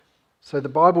So the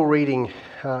Bible reading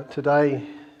today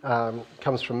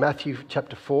comes from Matthew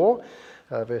chapter 4,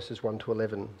 verses 1 to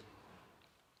 11.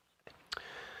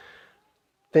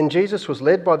 Then Jesus was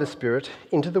led by the Spirit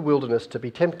into the wilderness to be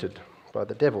tempted by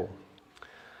the devil.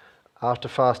 After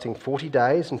fasting 40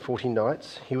 days and 40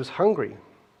 nights, he was hungry.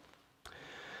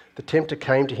 The tempter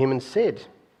came to him and said,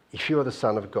 "If you are the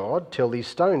Son of God, tell these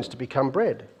stones to become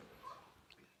bread."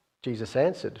 Jesus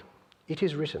answered, "It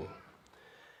is written,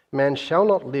 'Man shall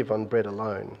not live on bread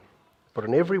alone, but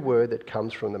on every word that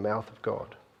comes from the mouth of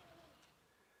God.'"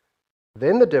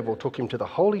 Then the devil took him to the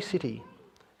holy city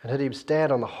and had him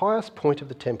stand on the highest point of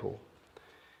the temple.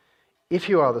 "If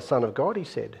you are the Son of God," he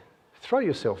said, "throw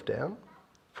yourself down,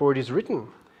 for it is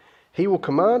written, 'He will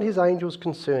command his angels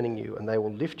concerning you, and they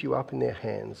will lift you up in their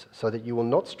hands, so that you will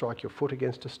not strike your foot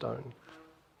against a stone.'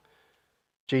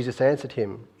 Jesus answered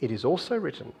him, 'It is also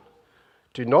written,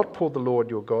 do not put the Lord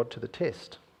your God to the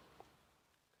test.'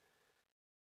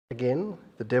 Again,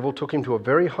 the devil took him to a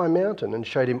very high mountain and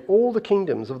showed him all the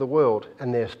kingdoms of the world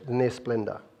and their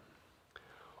splendour.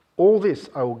 'All this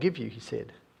I will give you,' he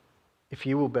said, 'if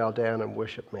you will bow down and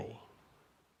worship me.'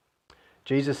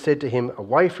 Jesus said to him,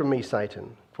 'Away from me,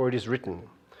 Satan, for it is written,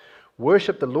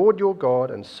 worship the Lord your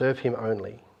God and serve him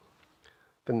only.'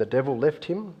 Then the devil left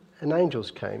him, and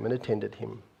angels came and attended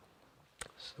him."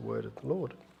 It's the word of the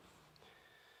Lord.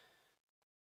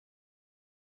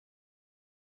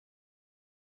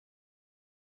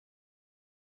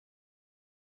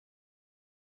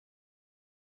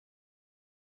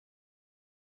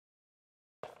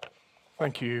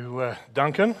 Thank you,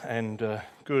 Duncan, and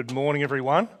good morning,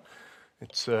 everyone.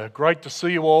 It's great to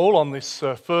see you all on this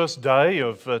first day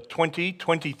of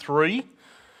 2023.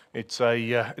 It's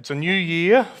a new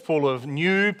year full of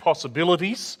new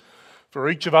possibilities for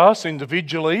each of us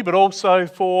individually, but also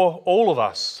for all of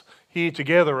us here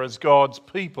together as God's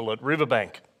people at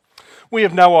Riverbank. We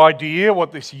have no idea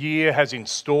what this year has in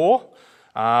store.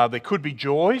 There could be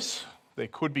joys, there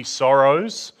could be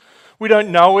sorrows. We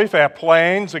don't know if our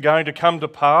plans are going to come to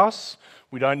pass.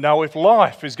 We don't know if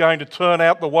life is going to turn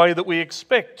out the way that we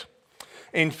expect.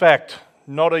 In fact,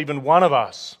 not even one of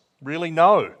us really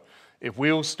know if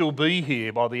we'll still be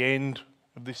here by the end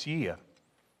of this year.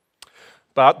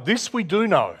 But this we do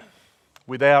know,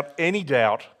 without any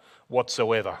doubt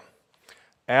whatsoever.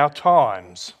 Our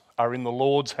times are in the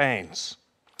Lord's hands.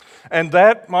 And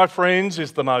that, my friends,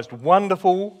 is the most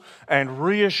wonderful and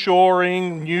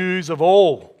reassuring news of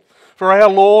all. For our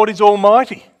Lord is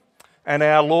almighty, and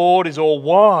our Lord is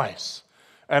all-wise,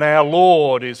 and our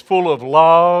Lord is full of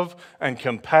love and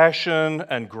compassion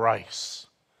and grace.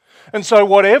 And so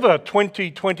whatever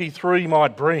 2023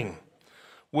 might bring,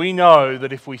 we know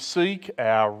that if we seek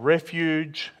our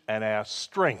refuge and our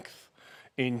strength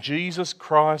in Jesus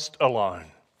Christ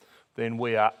alone, then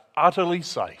we are utterly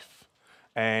safe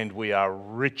and we are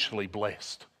richly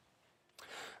blessed.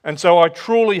 And so I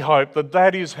truly hope that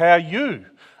that is how you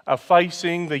are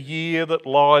facing the year that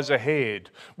lies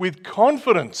ahead, with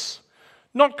confidence.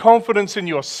 Not confidence in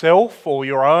yourself or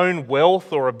your own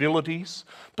wealth or abilities,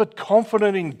 but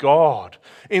confident in God,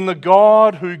 in the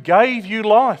God who gave you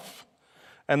life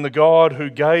and the God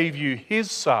who gave you his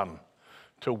Son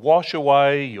to wash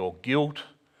away your guilt,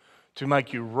 to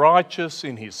make you righteous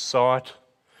in his sight,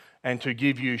 and to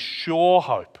give you sure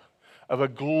hope of a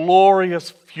glorious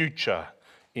future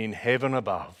in heaven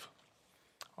above.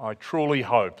 I truly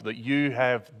hope that you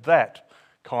have that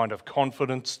kind of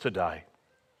confidence today.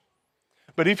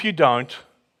 But if you don't,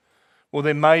 well,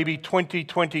 then maybe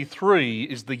 2023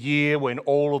 is the year when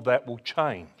all of that will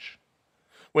change,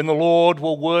 when the Lord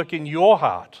will work in your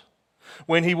heart,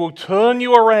 when he will turn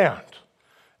you around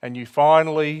and you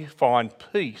finally find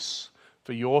peace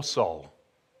for your soul.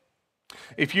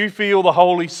 If you feel the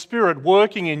Holy Spirit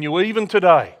working in you even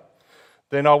today,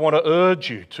 then I want to urge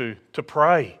you to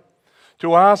pray,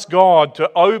 to ask God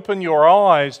to open your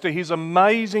eyes to his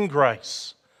amazing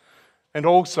grace, and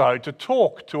also to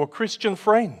talk to a Christian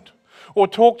friend or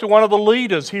talk to one of the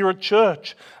leaders here at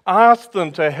church. Ask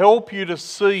them to help you to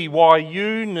see why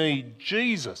you need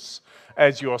Jesus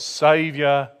as your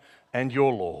Saviour and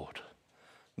your Lord.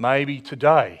 Maybe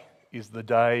today is the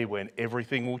day when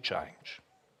everything will change.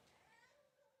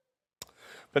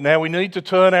 But now we need to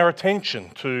turn our attention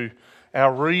to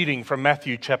our reading from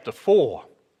Matthew chapter 4.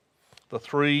 The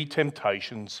three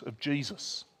temptations of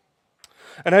Jesus.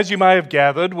 And as you may have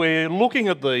gathered, we're looking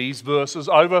at these verses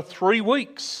over 3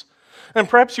 weeks. And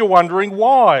perhaps you're wondering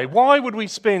why. Why would we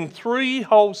spend 3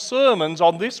 whole sermons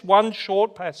on this one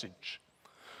short passage?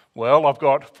 Well, I've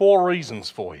got 4 reasons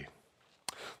for you.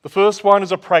 The first one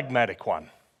is a pragmatic one.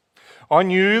 I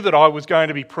knew that I was going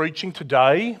to be preaching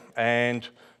today, and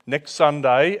next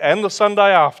Sunday and the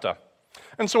Sunday after.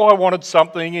 And so I wanted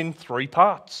something in 3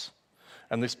 parts,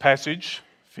 and this passage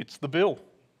fits the bill.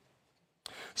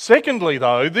 Secondly,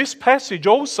 though, this passage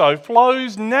also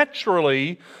flows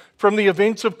naturally from the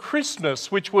events of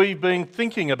Christmas, which we've been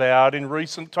thinking about in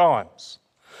recent times.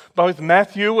 Both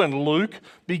Matthew and Luke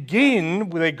begin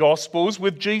their Gospels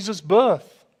with Jesus'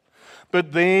 birth.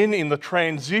 But then in the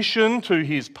transition to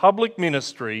his public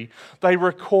ministry, they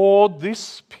record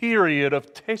this period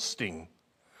of testing,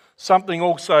 something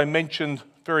also mentioned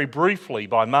very briefly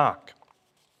by Mark.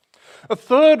 A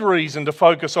third reason to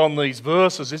focus on these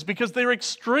verses is because they're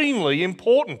extremely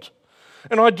important.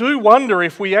 And I do wonder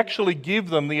if we actually give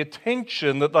them the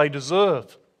attention that they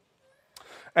deserve.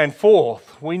 And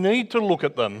fourth, we need to look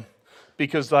at them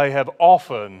because they have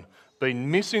often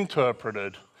been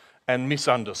misinterpreted and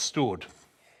misunderstood.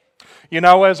 You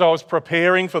know, as I was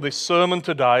preparing for this sermon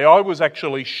today, I was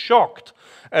actually shocked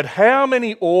at how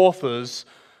many authors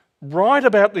write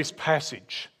about this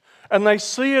passage, and they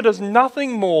see it as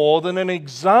nothing more than an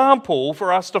example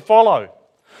for us to follow.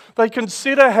 They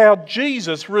consider how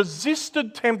Jesus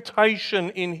resisted temptation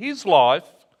in his life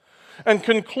and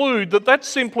conclude that that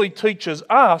simply teaches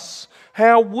us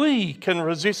how we can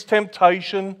resist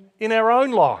temptation in our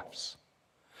own lives.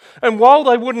 And while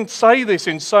they wouldn't say this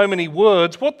in so many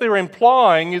words, what they're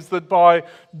implying is that by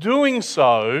doing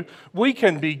so, we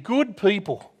can be good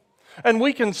people and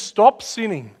we can stop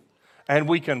sinning and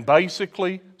we can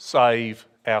basically save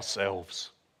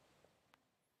ourselves.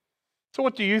 So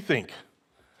what do you think?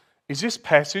 Is this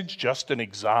passage just an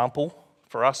example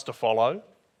for us to follow?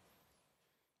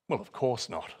 Well, of course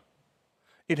not.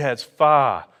 It has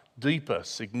far deeper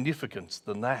significance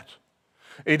than that.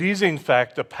 It is, in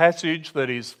fact, a passage that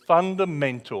is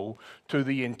fundamental to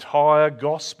the entire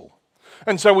gospel.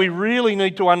 And so we really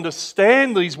need to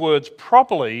understand these words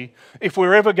properly if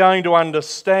we're ever going to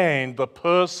understand the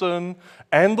person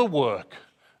and the work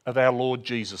of our Lord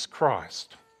Jesus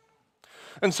Christ.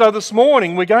 And so this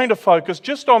morning we're going to focus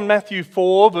just on Matthew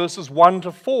 4 verses 1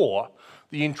 to 4,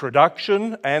 the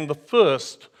introduction and the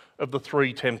first of the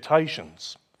 3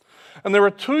 temptations. And there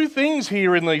are 2 things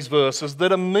here in these verses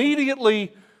that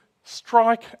immediately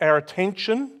strike our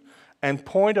attention and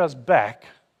point us back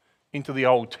into the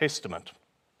Old Testament.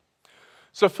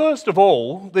 So first of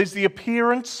all, there's the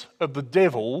appearance of the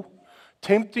devil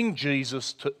tempting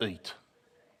Jesus to eat.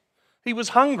 He was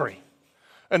hungry.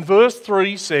 And verse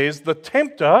 3 says, the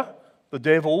tempter, the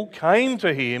devil, came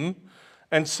to him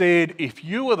and said, if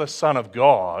you are the Son of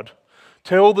God,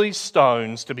 tell these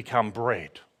stones to become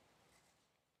bread.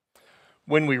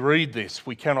 When we read this,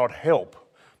 we cannot help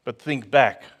but think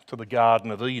back to the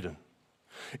Garden of Eden.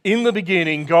 In the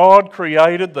beginning, God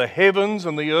created the heavens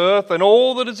and the earth and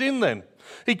all that is in them.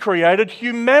 He created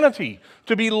humanity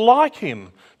to be like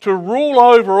him, to rule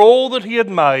over all that he had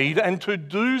made, and to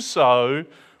do so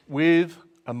with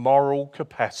a moral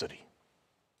capacity.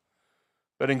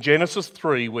 But in Genesis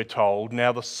 3, we're told,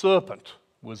 now the serpent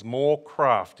was more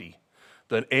crafty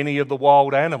than any of the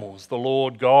wild animals the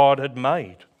Lord God had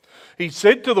made. He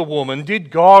said to the woman, did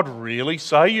God really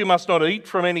say you must not eat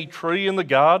from any tree in the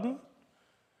garden?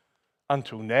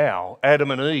 Until now,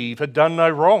 Adam and Eve had done no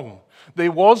wrong.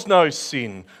 There was no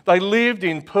sin. They lived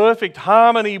in perfect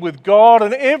harmony with God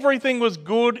and everything was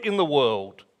good in the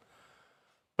world.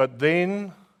 But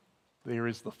then there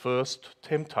is the first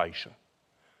temptation.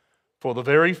 For the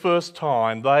very first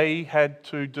time, they had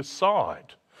to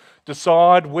decide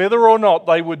whether or not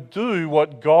they would do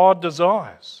what God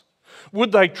desires.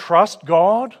 Would they trust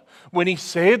God when he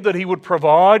said that he would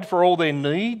provide for all their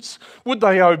needs? Would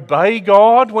they obey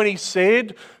God when he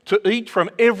said to eat from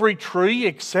every tree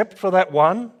except for that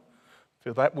one?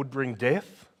 For that would bring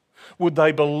death. Would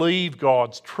they believe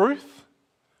God's truth?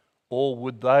 Or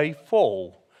would they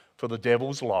fall for the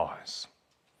devil's lies?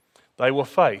 They were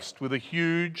faced with a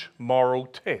huge moral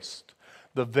test,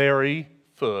 the very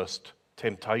first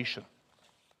temptation.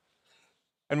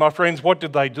 And my friends, what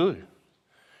did they do?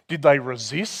 Did they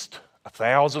resist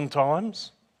 1,000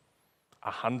 times?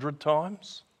 100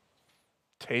 times?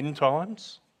 10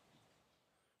 times?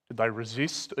 Did they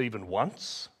resist even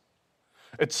once?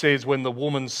 It says, when the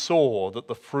woman saw that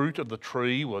the fruit of the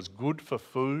tree was good for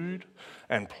food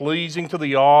and pleasing to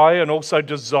the eye and also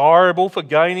desirable for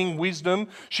gaining wisdom,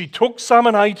 she took some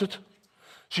and ate it.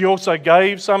 She also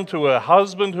gave some to her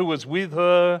husband who was with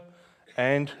her,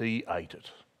 and he ate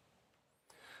it.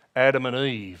 Adam and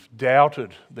Eve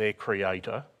doubted their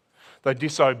Creator. They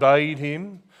disobeyed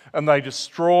him and they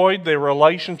destroyed their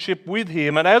relationship with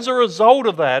him, and as a result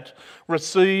of that,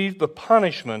 received the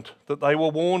punishment that they were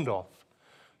warned of.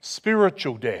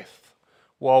 Spiritual death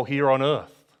while here on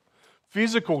earth,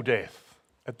 physical death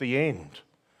at the end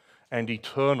and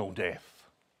eternal death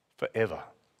forever.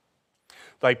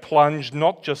 They plunged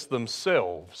not just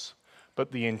themselves,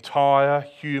 but the entire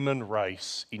human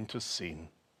race into sin,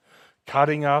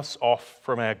 cutting us off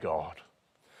from our God.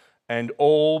 And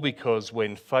all because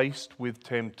when faced with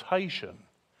temptation,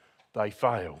 they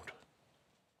failed.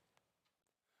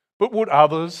 But would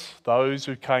others, those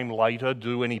who came later,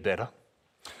 do any better?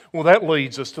 Well, that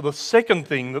leads us to the second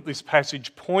thing that this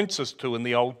passage points us to in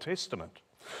the Old Testament.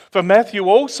 For Matthew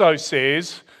also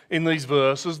says in these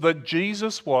verses that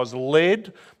Jesus was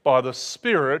led by the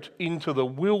Spirit into the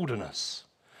wilderness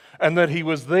and that he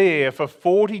was there for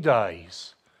 40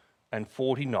 days and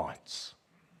 40 nights.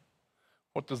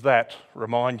 What does that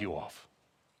remind you of?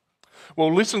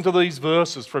 Well, listen to these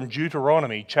verses from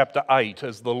Deuteronomy chapter 8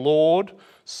 as the Lord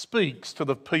speaks to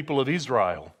the people of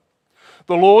Israel.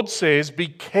 The Lord says, "Be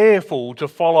careful to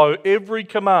follow every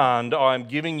command I am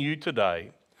giving you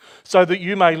today, so that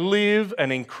you may live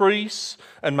and increase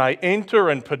and may enter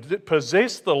and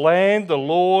possess the land the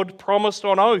Lord promised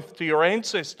on oath to your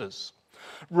ancestors.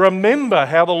 Remember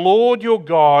how the Lord your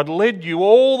God led you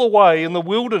all the way in the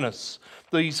wilderness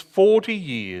these 40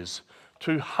 years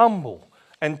to humble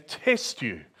and test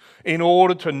you in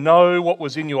order to know what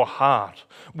was in your heart,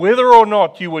 whether or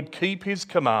not you would keep his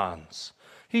commands.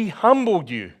 He humbled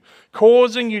you,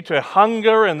 causing you to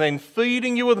hunger and then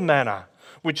feeding you with manna,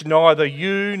 which neither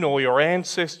you nor your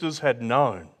ancestors had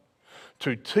known,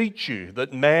 to teach you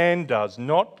that man does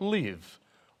not live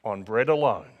on bread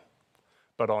alone,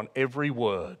 but on every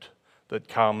word that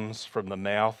comes from the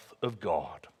mouth of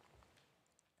God."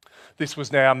 This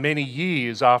was now many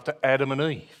years after Adam and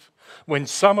Eve, when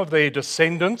some of their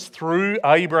descendants through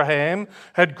Abraham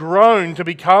had grown to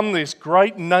become this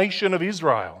great nation of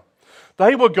Israel.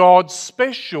 They were God's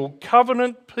special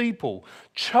covenant people,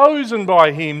 chosen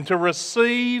by him to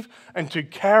receive and to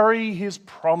carry his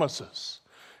promises,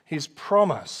 his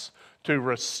promise to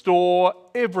restore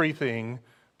everything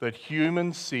that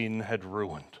human sin had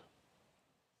ruined.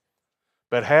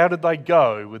 But how did they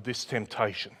go with this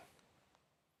temptation?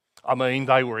 I mean,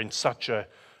 they were in such a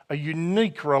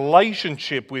unique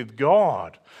relationship with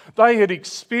God. They had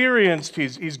experienced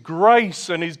his grace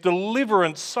and his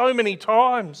deliverance so many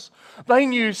times. They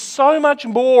knew so much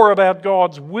more about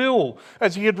God's will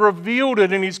as he had revealed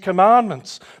it in his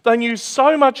commandments. They knew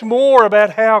so much more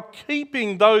about how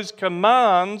keeping those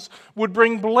commands would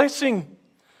bring blessing,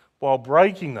 while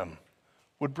breaking them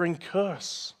would bring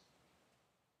curse.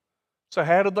 So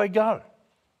how did they go?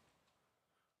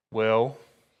 Well,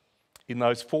 in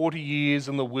those 40 years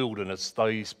in the wilderness,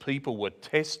 these people were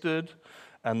tested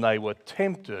and they were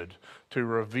tempted to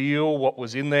reveal what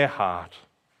was in their heart.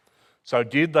 So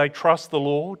did they trust the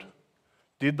Lord?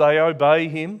 Did they obey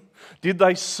him? Did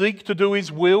they seek to do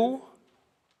his will?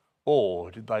 Or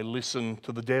did they listen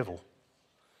to the devil?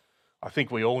 I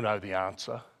think we all know the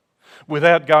answer.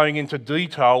 Without going into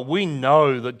detail, we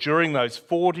know that during those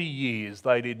 40 years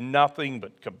they did nothing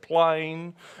but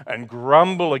complain and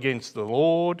grumble against the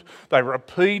Lord. They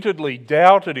repeatedly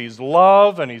doubted his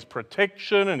love and his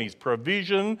protection and his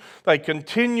provision. They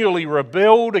continually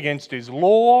rebelled against his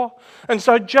law. And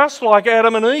so just like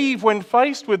Adam and Eve, when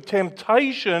faced with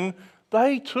temptation,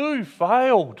 they too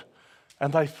failed.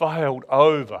 And they failed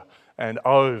over and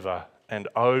over and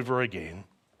over again.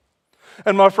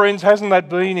 And my friends, hasn't that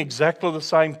been exactly the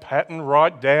same pattern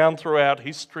right down throughout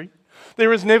history?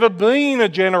 There has never been a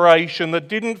generation that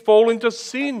didn't fall into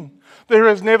sin. There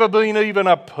has never been even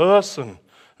a person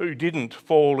who didn't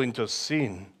fall into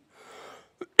sin.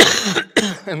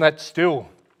 And that still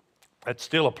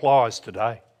applies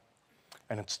today.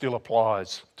 And it still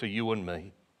applies to you and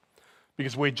me.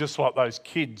 Because we're just like those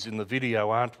kids in the video,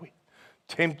 aren't we?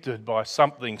 Tempted by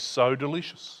something so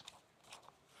delicious.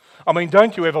 I mean,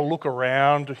 don't you ever look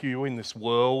around you in this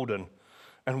world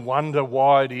and wonder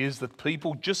why it is that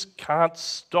people just can't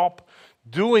stop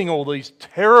doing all these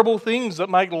terrible things that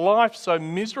make life so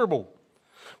miserable?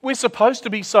 We're supposed to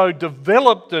be so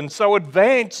developed and so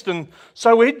advanced and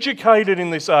so educated in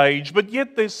this age, but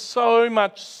yet there's so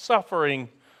much suffering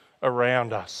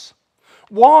around us.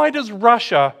 Why does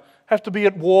Russia have to be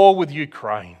at war with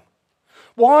Ukraine?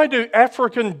 Why do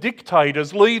African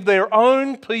dictators leave their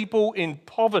own people in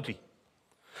poverty?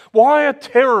 Why are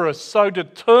terrorists so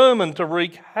determined to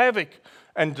wreak havoc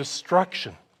and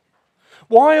destruction?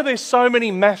 Why are there so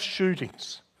many mass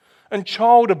shootings and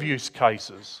child abuse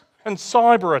cases and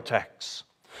cyber attacks?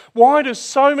 Why do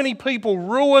so many people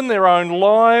ruin their own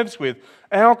lives with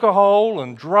alcohol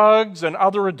and drugs and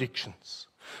other addictions?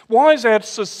 Why is our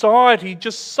society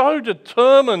just so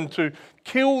determined to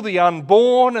kill the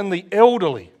unborn and the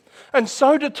elderly, and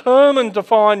so determined to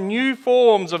find new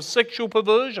forms of sexual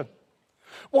perversion?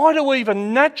 Why do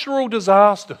even natural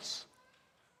disasters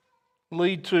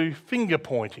lead to finger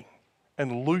pointing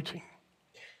and looting?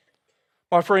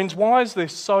 My friends, why is there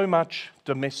so much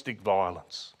domestic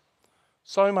violence,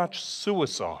 so much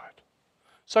suicide,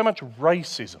 so much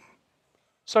racism,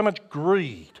 so much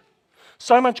greed,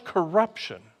 so much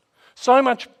corruption, so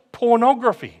much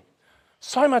pornography,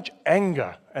 so much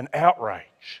anger and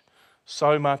outrage,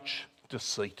 so much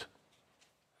deceit?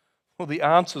 Well, the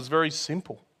answer is very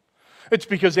simple. It's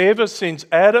because ever since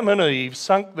Adam and Eve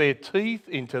sunk their teeth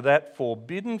into that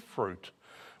forbidden fruit,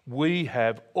 we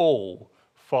have all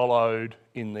followed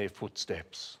in their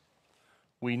footsteps.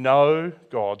 We know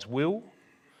God's will,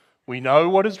 we know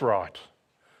what is right,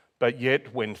 but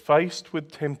yet when faced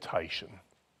with temptation,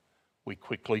 we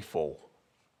quickly fall.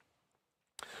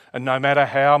 And no matter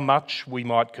how much we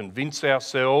might convince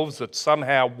ourselves that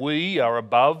somehow we are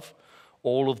above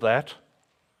all of that,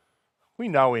 we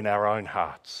know in our own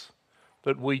hearts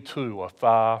that we too are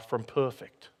far from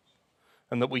perfect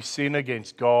and that we sin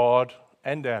against God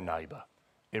and our neighbour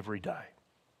every day.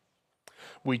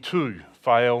 We too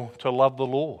fail to love the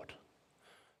Lord,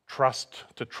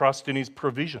 to trust in his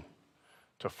provision,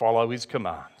 to follow his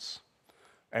commands,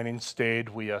 and instead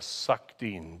we are sucked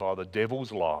in by the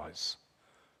devil's lies,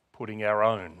 putting our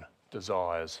own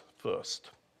desires first.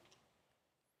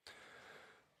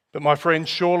 But my friends,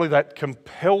 surely that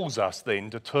compels us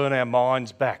then to turn our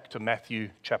minds back to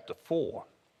Matthew chapter 4.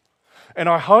 And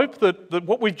I hope that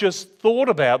what we've just thought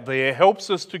about there helps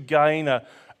us to gain a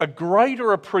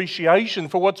greater appreciation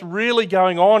for what's really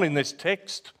going on in this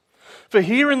text. For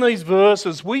here in these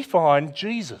verses we find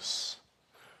Jesus,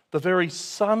 the very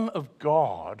Son of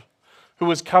God, who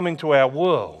has come into our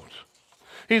world.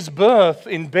 His birth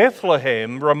in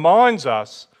Bethlehem reminds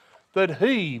us that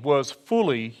he was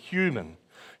fully human,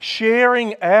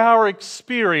 sharing our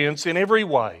experience in every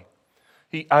way.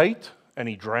 He ate and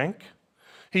he drank,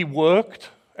 he worked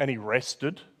and he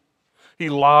rested, he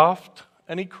laughed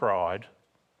and he cried,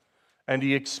 and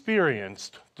he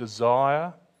experienced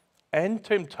desire and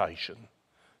temptation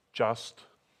just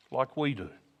like we do.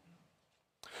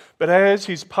 But as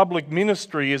his public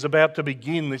ministry is about to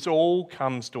begin, this all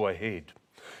comes to a head.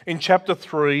 In chapter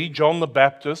 3, John the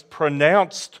Baptist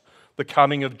pronounced the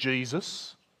coming of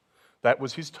Jesus. That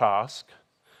was his task.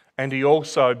 And he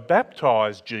also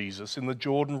baptized Jesus in the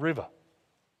Jordan River.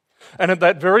 And at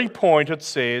that very point it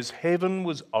says, heaven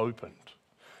was opened,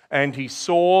 and he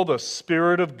saw the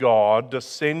Spirit of God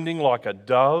descending like a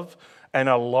dove and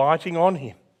alighting on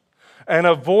him. And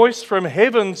a voice from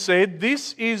heaven said,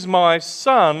 "This is my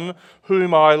Son,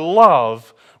 whom I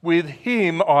love. With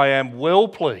him I am well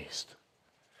pleased."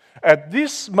 At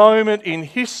this moment in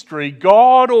history,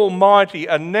 God Almighty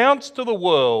announced to the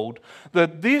world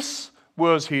that this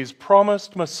was his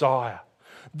promised Messiah.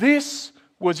 This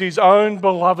was his own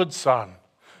beloved Son,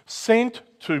 sent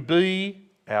to be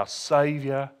our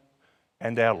Saviour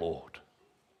and our Lord.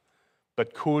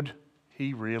 But could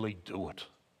he really do it?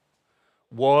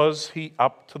 Was he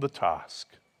up to the task?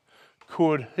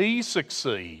 Could he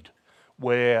succeed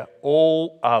where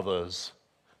all others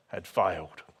had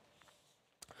failed?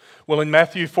 Well, in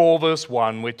Matthew 4 verse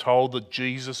 1, we're told that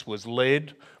Jesus was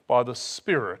led by the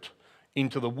Spirit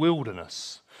into the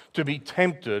wilderness to be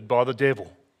tempted by the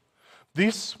devil.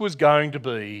 This was going to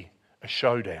be a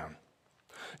showdown.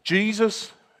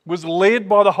 Jesus was led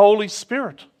by the Holy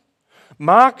Spirit.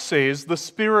 Mark says the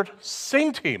Spirit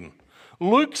sent him.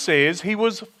 Luke says he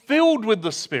was filled with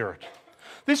the Spirit.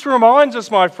 This reminds us,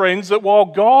 my friends, that while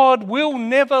God will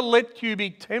never let you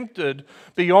be tempted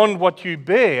beyond what you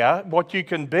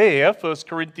can bear, 1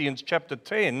 Corinthians chapter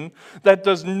 10, that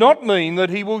does not mean that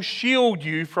he will shield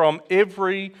you from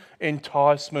every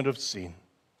enticement of sin.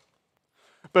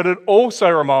 But it also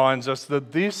reminds us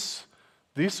that this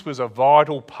was a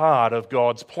vital part of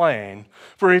God's plan.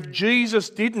 For if Jesus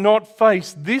did not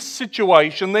face this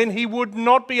situation, then he would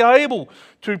not be able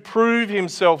to prove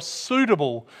himself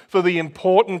suitable for the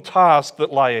important task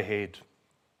that lay ahead.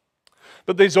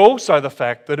 But there's also the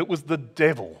fact that it was the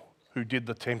devil who did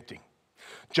the tempting.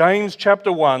 James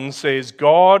chapter 1 says,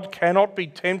 God cannot be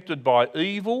tempted by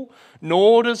evil,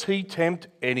 nor does he tempt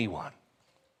anyone.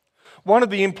 One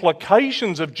of the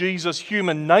implications of Jesus'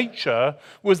 human nature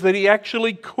was that he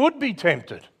actually could be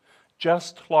tempted,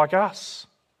 just like us.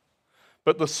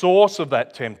 But the source of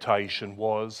that temptation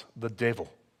was the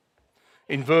devil.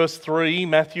 In verse 3,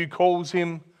 Matthew calls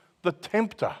him the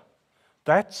tempter.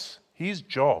 That's his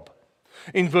job.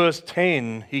 In verse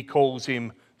 10, he calls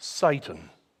him Satan.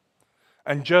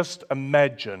 And just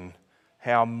imagine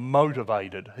how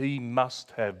motivated he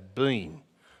must have been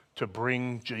to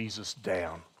bring Jesus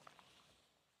down.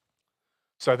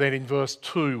 So then in verse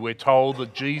 2, we're told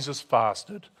that Jesus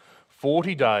fasted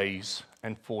 40 days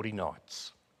and 40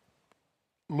 nights.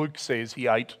 Luke says he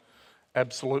ate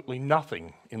absolutely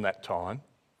nothing in that time.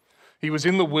 He was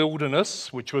in the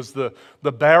wilderness, which was the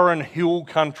barren hill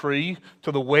country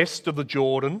to the west of the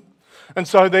Jordan. And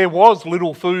so there was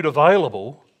little food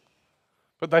available,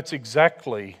 but that's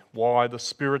exactly why the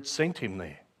Spirit sent him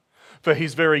there. For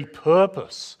his very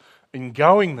purpose in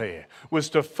going there was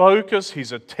to focus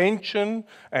his attention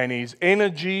and his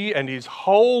energy and his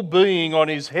whole being on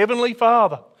his heavenly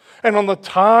Father and on the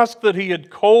task that he had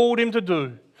called him to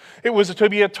do. It was to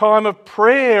be a time of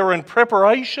prayer and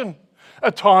preparation,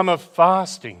 a time of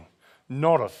fasting,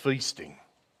 not of feasting.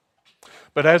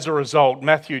 But as a result,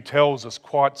 Matthew tells us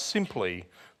quite simply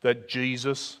that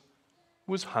Jesus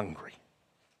was hungry.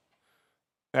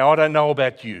 Now, I don't know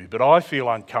about you, but I feel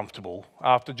uncomfortable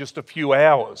after just a few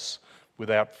hours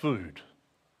without food.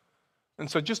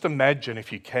 And so just imagine,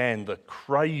 if you can, the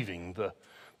craving,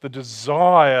 the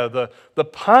desire, the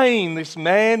pain this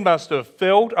man must have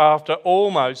felt after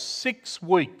almost 6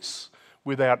 weeks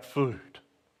without food.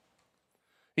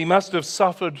 He must have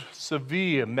suffered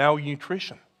severe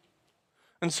malnutrition.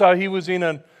 And so he was in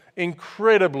an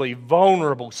incredibly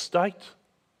vulnerable state.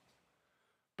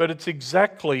 But it's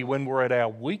exactly when we're at our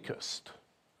weakest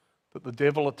that the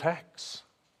devil attacks.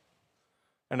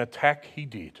 An attack he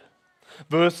did.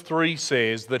 Verse 3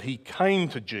 says that he came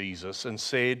to Jesus and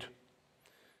said,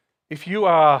 "If you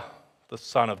are the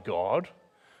Son of God,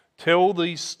 tell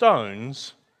these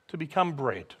stones to become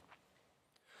bread."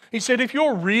 He said, if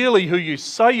you're really who you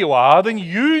say you are, then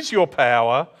use your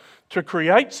power to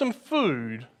create some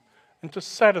food and to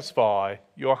satisfy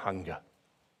your hunger.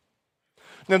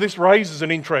 Now, this raises an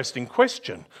interesting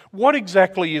question. What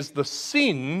exactly is the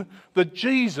sin that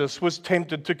Jesus was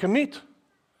tempted to commit?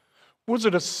 Was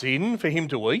it a sin for him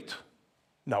to eat?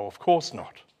 No, of course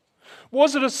not.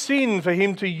 Was it a sin for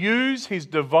him to use his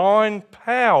divine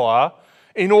power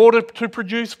in order to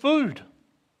produce food?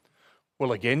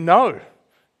 Well, again, no.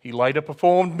 He later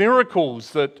performed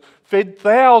miracles that fed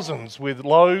thousands with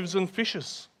loaves and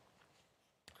fishes.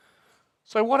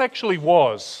 So what actually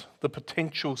was the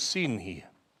potential sin here?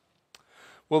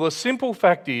 Well, the simple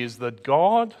fact is that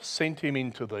God sent him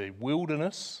into the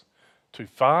wilderness to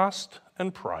fast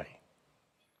and pray.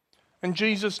 And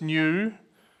Jesus knew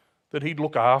that he'd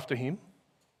look after him.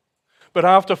 But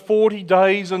after 40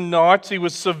 days and nights, he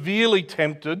was severely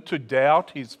tempted to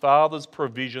doubt his Father's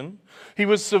provision. He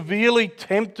was severely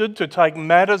tempted to take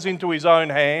matters into his own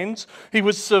hands. He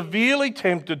was severely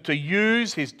tempted to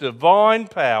use his divine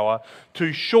power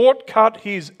to shortcut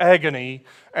his agony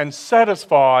and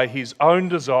satisfy his own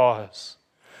desires.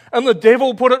 And the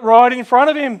devil put it right in front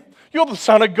of him. You're the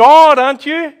Son of God, aren't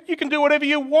you? You can do whatever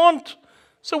you want.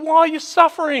 So why are you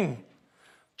suffering?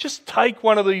 Just take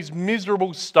one of these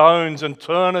miserable stones and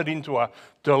turn it into a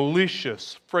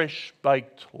delicious,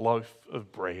 fresh-baked loaf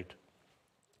of bread.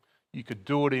 You could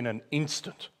do it in an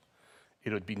instant.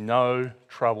 It would be no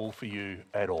trouble for you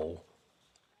at all.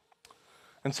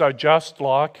 And so just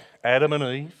like Adam and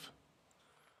Eve,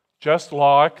 just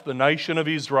like the nation of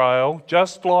Israel,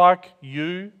 just like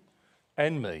you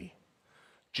and me,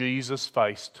 Jesus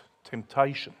faced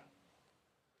temptation.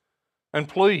 And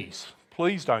please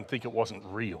don't think it wasn't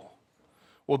real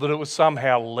or that it was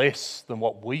somehow less than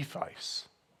what we face.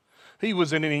 He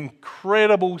was in an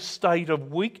incredible state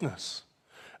of weakness,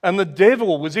 and the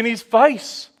devil was in his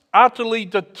face, utterly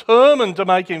determined to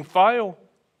make him fail.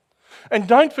 And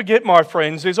don't forget, my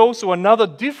friends, there's also another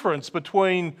difference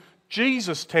between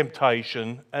Jesus'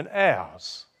 temptation and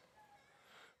ours.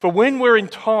 For when we're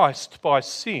enticed by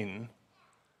sin,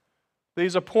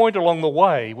 there's a point along the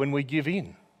way when we give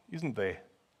in, isn't there?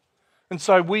 And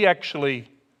so we actually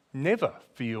never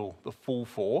feel the full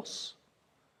force,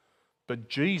 but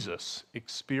Jesus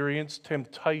experienced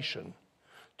temptation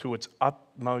to its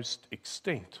utmost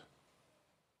extent.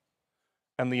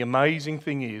 And the amazing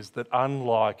thing is that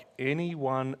unlike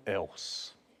anyone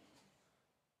else,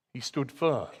 he stood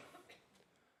firm.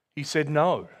 He said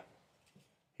no.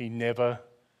 He never,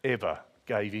 ever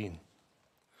gave in.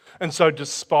 And so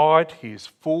despite his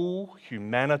full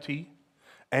humanity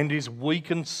and his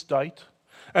weakened state,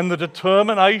 and the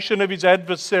determination of his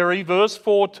adversary, verse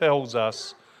 4 tells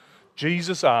us,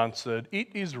 Jesus answered,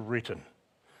 "It is written,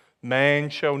 man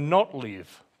shall not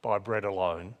live by bread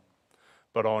alone,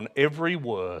 but on every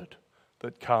word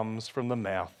that comes from the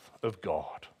mouth of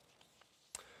God."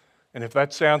 And if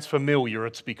that sounds familiar,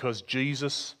 it's because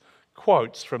Jesus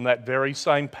quotes from that very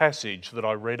same passage that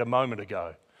I read a moment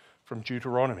ago from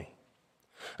Deuteronomy.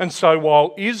 And so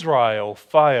while Israel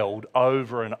failed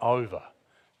over and over,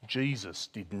 Jesus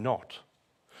did not.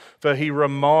 For he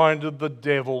reminded the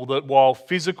devil that while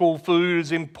physical food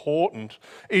is important,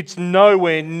 it's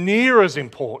nowhere near as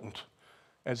important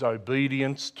as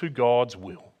obedience to God's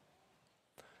will.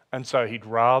 And so he'd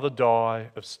rather die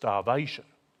of starvation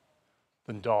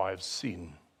than die of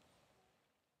sin.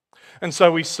 And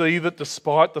so we see that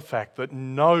despite the fact that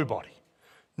nobody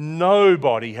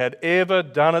had ever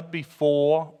done it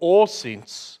before or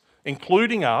since,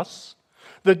 including us,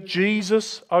 that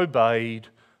Jesus obeyed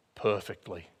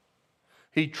perfectly.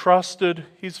 He trusted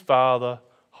his Father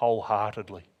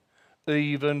wholeheartedly,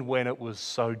 even when it was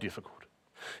so difficult.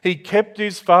 He kept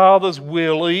his Father's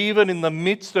will even in the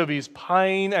midst of his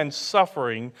pain and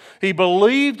suffering. He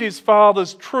believed his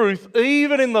Father's truth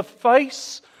even in the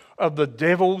face of the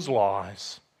devil's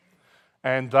lies.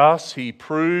 And thus he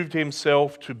proved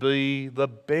himself to be the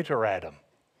better Adam,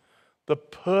 the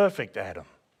perfect Adam,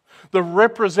 the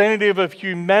representative of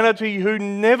humanity who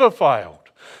never failed.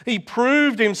 He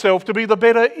proved himself to be the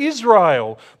better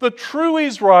Israel, the true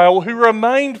Israel who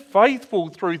remained faithful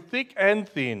through thick and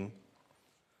thin.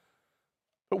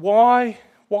 But why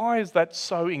is that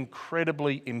so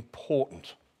incredibly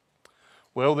important?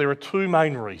 Well, there are two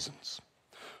main reasons.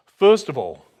 First of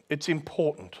all, it's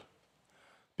important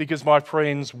because, my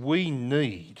friends, we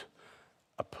need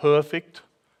a perfect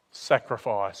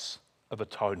sacrifice of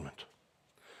atonement.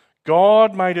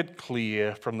 God made it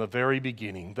clear from the very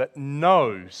beginning that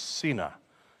no sinner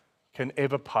can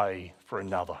ever pay for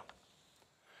another.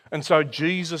 And so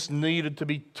Jesus needed to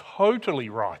be totally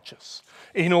righteous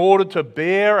in order to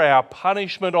bear our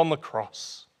punishment on the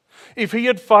cross. If he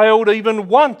had failed even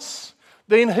once,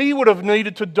 then he would have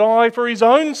needed to die for his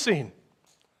own sin.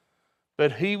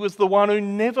 But he was the one who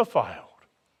never failed.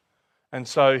 And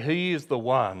so he is the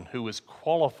one who is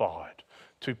qualified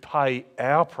to pay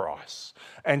our price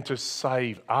and to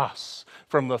save us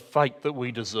from the fate that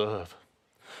we deserve.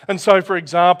 And so, for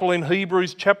example, in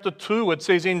Hebrews chapter 2, it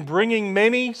says, "In bringing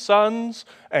many sons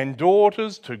and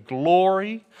daughters to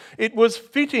glory, it was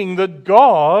fitting that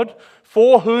God,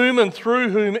 for whom and through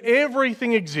whom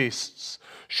everything exists,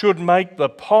 should make the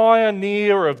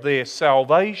pioneer of their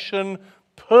salvation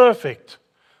perfect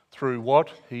through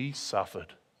what he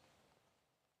suffered."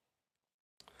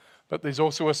 But there's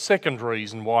also a second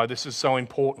reason why this is so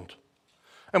important.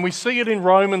 And we see it in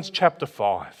Romans chapter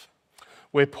 5.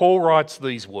 Where Paul writes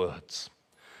these words.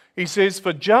 He says,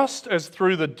 "For just as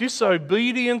through the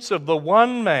disobedience of the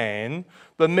one man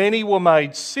the many were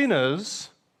made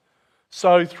sinners,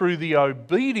 so through the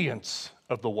obedience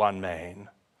of the one man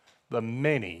the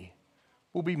many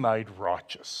will be made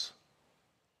righteous."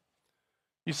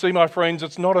 You see, my friends,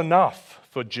 it's not enough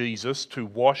for Jesus to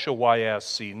wash away our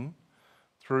sin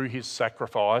through his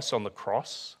sacrifice on the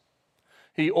cross.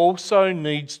 He also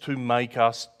needs to make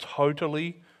us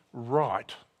totally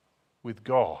right with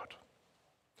God.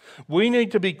 We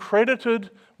need to be credited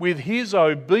with his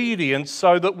obedience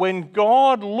so that when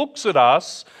God looks at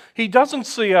us, he doesn't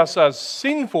see us as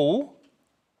sinful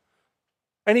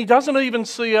and he doesn't even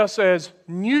see us as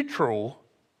neutral,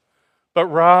 but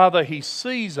rather he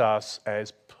sees us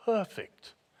as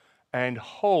perfect and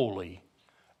holy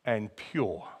and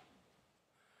pure.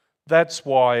 That's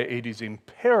why it is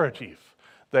imperative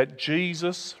that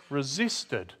Jesus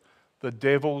resisted the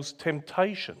devil's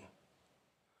temptation.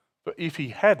 But if he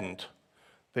hadn't,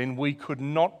 then we could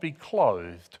not be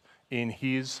clothed in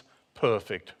his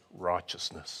perfect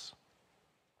righteousness.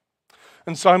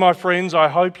 And so, my friends, I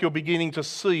hope you're beginning to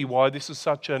see why this is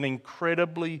such an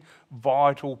incredibly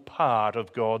vital part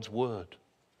of God's word.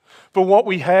 For what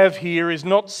we have here is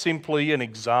not simply an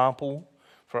example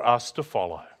for us to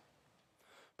follow.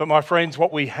 But my friends,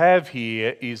 what we have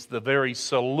here is the very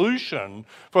solution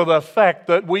for the fact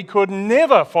that we could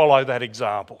never follow that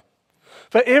example.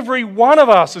 For every one of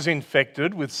us is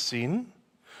infected with sin.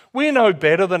 We're no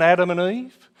better than Adam and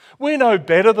Eve. We're no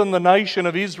better than the nation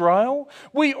of Israel.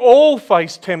 We all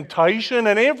face temptation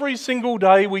and every single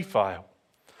day we fail.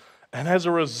 And as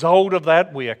a result of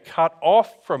that, we are cut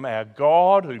off from our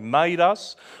God who made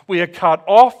us. We are cut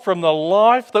off from the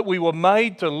life that we were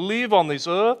made to live on this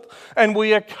earth. And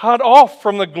we are cut off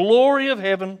from the glory of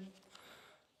heaven.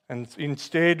 And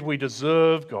instead, we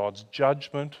deserve God's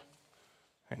judgment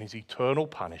and his eternal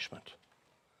punishment.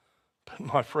 But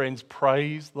my friends,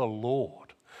 praise the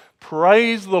Lord.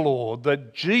 Praise the Lord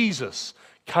that Jesus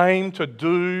came to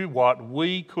do what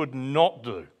we could not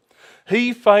do.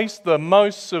 He faced the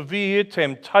most severe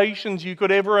temptations you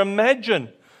could ever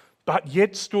imagine, but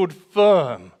yet stood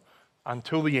firm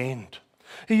until the end.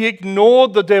 He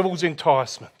ignored the devil's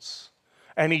enticements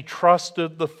and he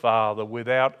trusted the Father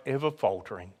without ever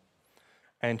faltering,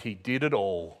 and he did it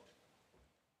all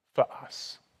for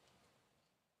us.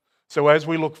 So as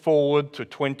we look forward to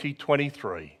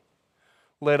 2023,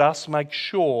 let us make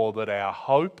sure that our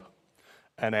hope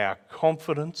and our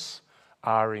confidence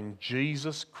are in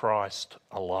Jesus Christ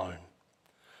alone.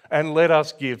 And let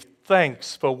us give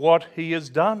thanks for what he has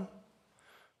done.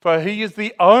 For he is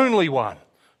the only one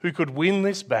who could win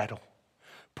this battle,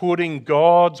 putting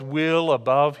God's will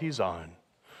above his own,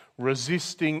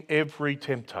 resisting every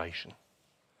temptation.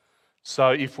 So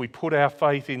if we put our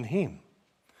faith in him,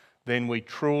 then we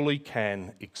truly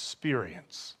can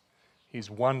experience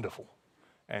his wonderful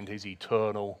and his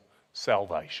eternal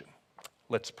salvation.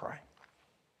 Let's pray.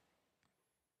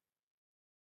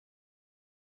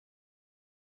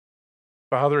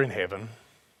 Father in heaven,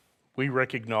 we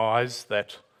recognise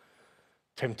that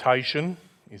temptation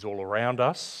is all around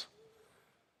us.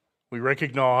 We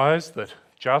recognise that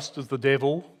just as the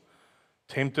devil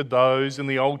tempted those in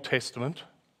the Old Testament,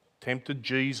 tempted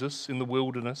Jesus in the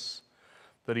wilderness,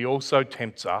 that he also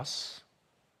tempts us.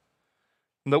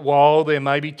 And that while there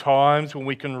may be times when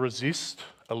we can resist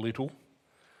a little,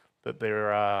 that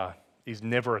there is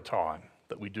never a time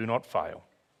that we do not fail.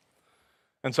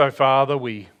 And so, Father,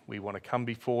 we want to come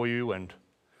before you and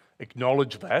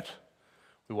acknowledge that.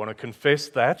 We want to confess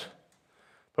that.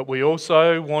 But we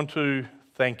also want to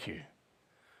thank you.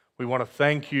 We want to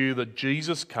thank you that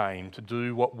Jesus came to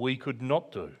do what we could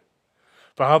not do.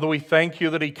 Father, we thank you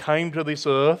that he came to this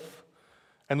earth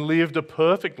and lived a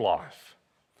perfect life.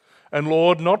 And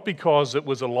Lord, not because it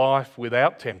was a life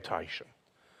without temptation,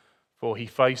 for he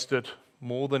faced it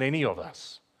more than any of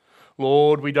us.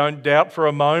 Lord, we don't doubt for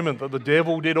a moment that the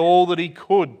devil did all that he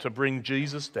could to bring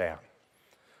Jesus down,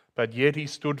 but yet he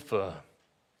stood firm.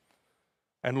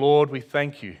 And Lord, we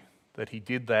thank you that he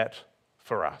did that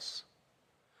for us.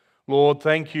 Lord,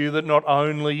 thank you that not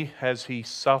only has he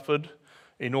suffered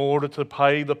in order to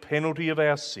pay the penalty of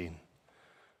our sin,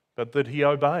 but that he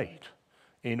obeyed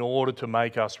in order to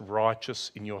make us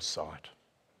righteous in your sight.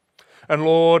 And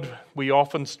Lord, we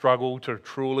often struggle to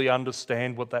truly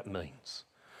understand what that means.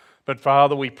 But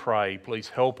Father, we pray, please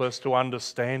help us to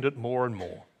understand it more and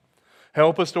more.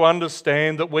 Help us to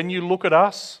understand that when you look at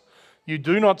us, you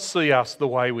do not see us the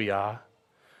way we are,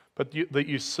 but that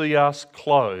you see us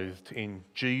clothed in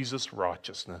Jesus'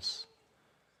 righteousness.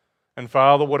 And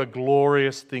Father, what a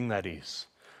glorious thing that is,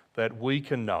 that we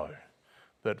can know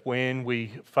that when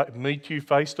we meet you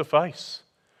face to face,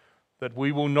 that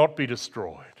we will not be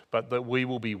destroyed, but that we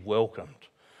will be welcomed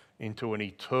into an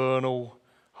eternal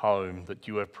home that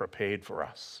you have prepared for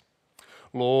us.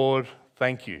 Lord,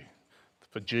 thank you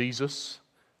for Jesus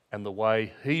and the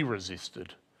way he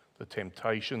resisted the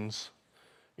temptations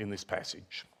in this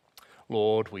passage.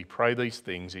 Lord, we pray these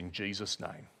things in Jesus'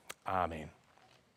 name. Amen.